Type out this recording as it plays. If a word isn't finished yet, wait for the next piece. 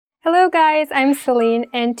Hello guys, I'm Celine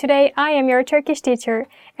and today I am your Turkish teacher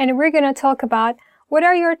and we're gonna talk about what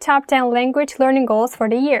are your top 10 language learning goals for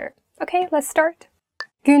the year. Okay, let's start.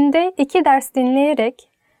 Günde 2 ders dinleyerek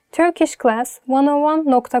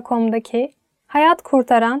turkishclass101.com'daki hayat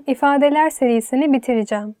kurtaran ifadeler serisini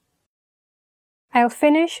bitireceğim. I'll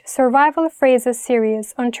finish survival phrases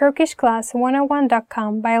series on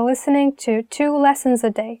turkishclass101.com by listening to 2 lessons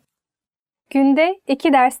a day. Günde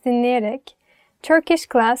 2 ders dinleyerek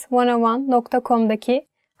turkishclass101.com'daki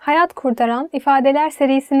hayat kurtaran ifadeler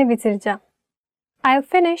serisini bitireceğim. I'll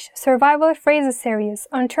finish survival phrases series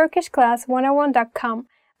on turkishclass101.com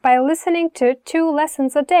by listening to 2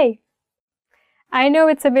 lessons a day. I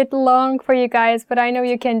know it's a bit long for you guys, but I know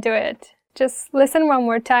you can do it. Just listen one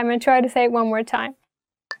more time and try to say it one more time.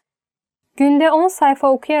 Günde 10 sayfa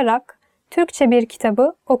okuyarak Türkçe bir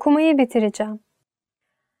kitabı okumayı bitireceğim.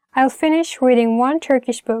 I'll finish reading one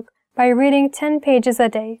Turkish book by reading 10 pages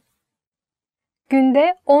a day.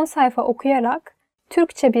 Günde 10 sayfa okuyarak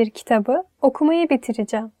Türkçe bir kitabı okumayı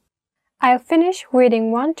bitireceğim. I'll finish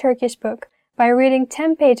reading one Turkish book by reading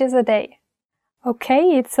 10 pages a day.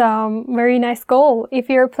 Okay, it's a very nice goal. If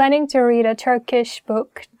you're planning to read a Turkish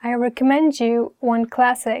book, I recommend you one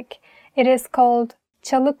classic. It is called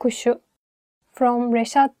Çalı Kuşu from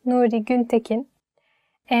Reşat Nuri Güntekin.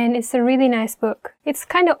 And it's a really nice book. It's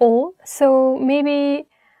kind of old, so maybe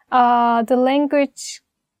the language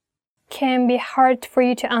can be hard for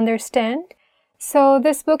you to understand. So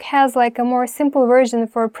this book has like a more simple version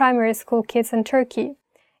for primary school kids in Turkey.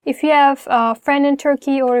 If you have a friend in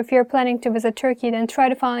Turkey or if you're planning to visit Turkey, then try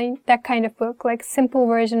to find that kind of book, like simple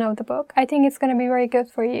version of the book. I think it's going to be very good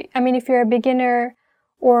for you. I mean, if you're a beginner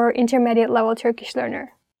or intermediate level Turkish learner.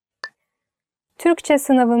 Türkçe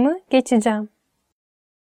sınavımı geçeceğim.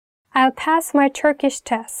 I'll pass my Turkish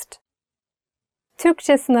test.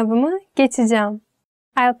 Türkçe sınavımı geçeceğim.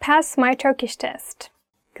 I'll pass my Turkish test.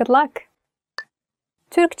 Good luck.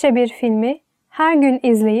 Türkçe bir filmi her gün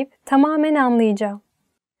izleyip tamamen anlayacağım.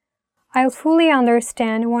 I'll fully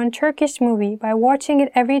understand one Turkish movie by watching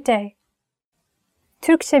it every day.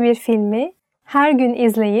 Türkçe bir filmi her gün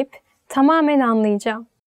izleyip tamamen anlayacağım.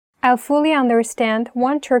 I'll fully understand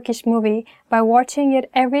one Turkish movie by watching it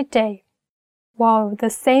every day. Wow, the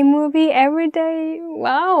same movie every day?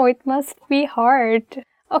 Wow, it must be hard.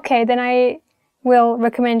 Okay, then I will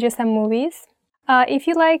recommend you some movies. If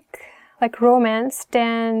you like romance,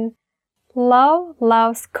 then Love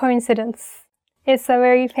Loves Coincidence. It's a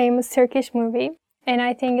very famous Turkish movie, and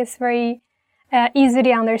I think it's very easy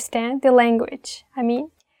to understand the language.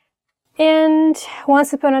 And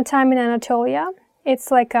Once Upon a Time in Anatolia.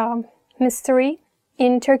 It's like a mystery.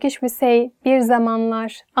 In Turkish, we say Bir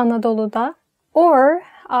Zamanlar Anadolu'da. Or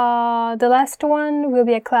the last one will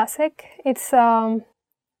be a classic. It's The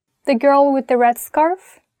Girl with the Red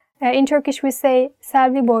Scarf. In Turkish, we say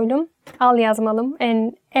Selvi boylum, al yazmalım,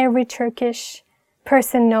 and every Turkish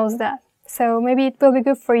person knows that. So maybe it will be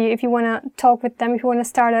good for you if you want to talk with them, if you want to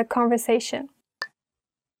start a conversation.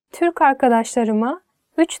 Türk arkadaşlarıma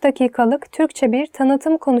 3 dakikalık Türkçe bir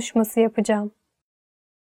tanıtım konuşması yapacağım.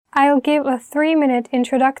 I'll give a 3-minute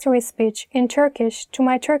introductory speech in Turkish to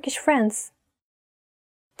my Turkish friends.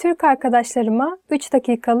 Türk arkadaşlarıma 3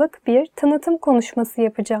 dakikalık bir tanıtım konuşması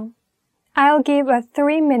yapacağım. I'll give a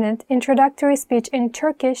 3-minute introductory speech in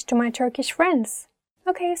Turkish to my Turkish friends.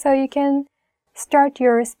 Okay, so you can start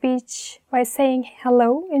your speech by saying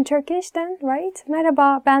hello in Turkish then, right?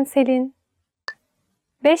 Merhaba, ben Selin.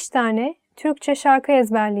 5 tane Türkçe şarkı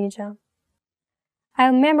ezberleyeceğim.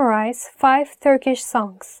 I'll memorize 5 Turkish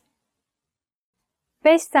songs.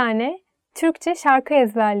 5 tane Türkçe şarkı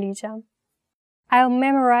ezberleyeceğim. I'll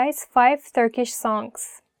memorize 5 Turkish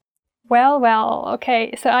songs. Well,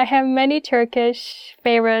 okay, so I have many Turkish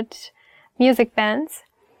favorite music bands,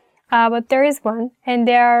 but there is one, and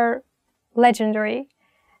they are legendary,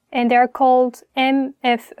 and they are called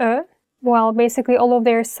MFÖ. Well, basically all of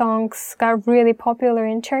their songs got really popular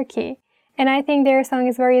in Turkey, and I think their song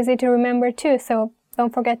is very easy to remember too, so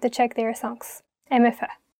don't forget to check their songs. MFÖ.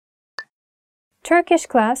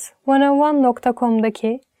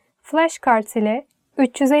 turkishclass101.com'daki flashcards ile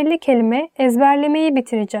 350 kelime ezberlemeyi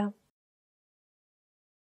bitireceğim.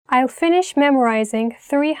 I'll finish memorizing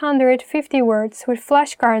 350 words with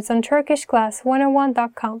flashcards on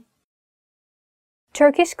turkishclass101.com.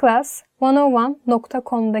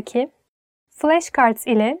 turkishclass101.com'daki flashcards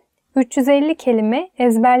ile 350 kelime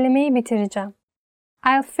ezberlemeyi bitireceğim.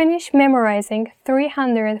 I'll finish memorizing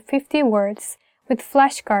 350 words with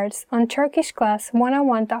flashcards on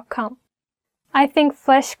turkishclass101.com. I think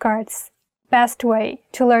flashcards best way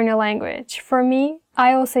to learn a language. For me,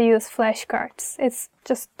 I also use flashcards. It's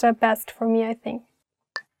just the best for me, I think.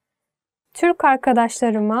 Türk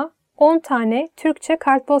arkadaşlarıma 10 tane Türkçe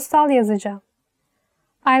kartpostal yazacağım.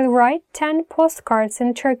 I'll write 10 postcards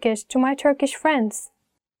in Turkish to my Turkish friends.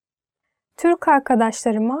 Türk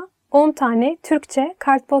arkadaşlarıma 10 tane Türkçe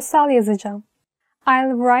kartpostal yazacağım.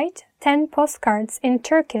 I'll write 10 postcards in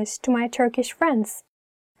Turkish to my Turkish friends.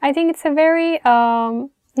 I think it's a very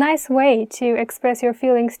nice way to express your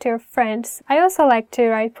feelings to your friends. I also like to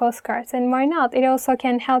write postcards, and why not? It also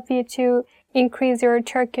can help you to increase your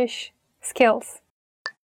Turkish skills.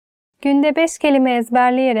 Günde 5 kelime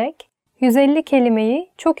ezberleyerek 150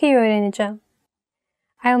 kelimeyi çok iyi öğreneceğim.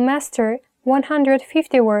 I'll master 150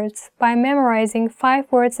 words by memorizing 5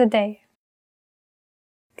 words a day.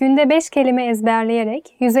 Günde 5 kelime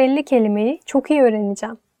ezberleyerek 150 kelimeyi çok iyi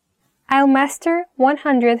öğreneceğim. I'll master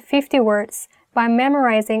 150 words by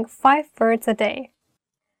memorizing 5 words a day.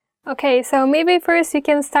 Okay, so maybe first you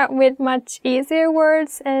can start with much easier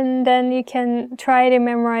words and then you can try to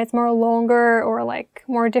memorize more longer or like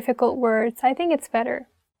more difficult words. I think it's better.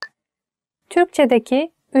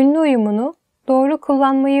 Türkçedeki ünlü uyumunu doğru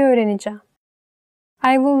kullanmayı öğreneceğim.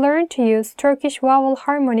 I will learn to use Turkish vowel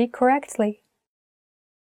harmony correctly.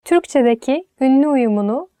 Türkçedeki ünlü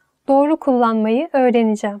uyumunu doğru kullanmayı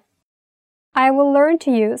öğreneceğim. I will learn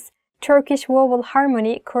to use Turkish vowel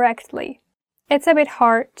harmony correctly. It's a bit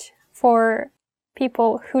hard for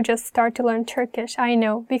people who just start to learn Turkish, I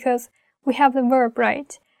know, because we have the verb,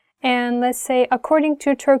 right? And let's say, according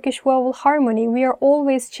to Turkish vowel harmony, we are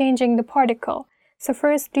always changing the particle. So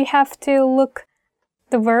first you have to look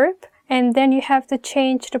the verb, and then you have to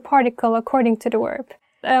change the particle according to the verb.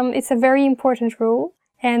 It's a very important rule,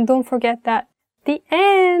 and don't forget that. The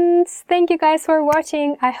end! Thank you guys for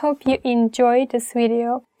watching. I hope you enjoyed this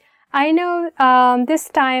video. I know this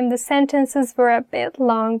time the sentences were a bit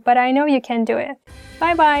long, but I know you can do it.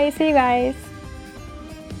 Bye bye, see you guys!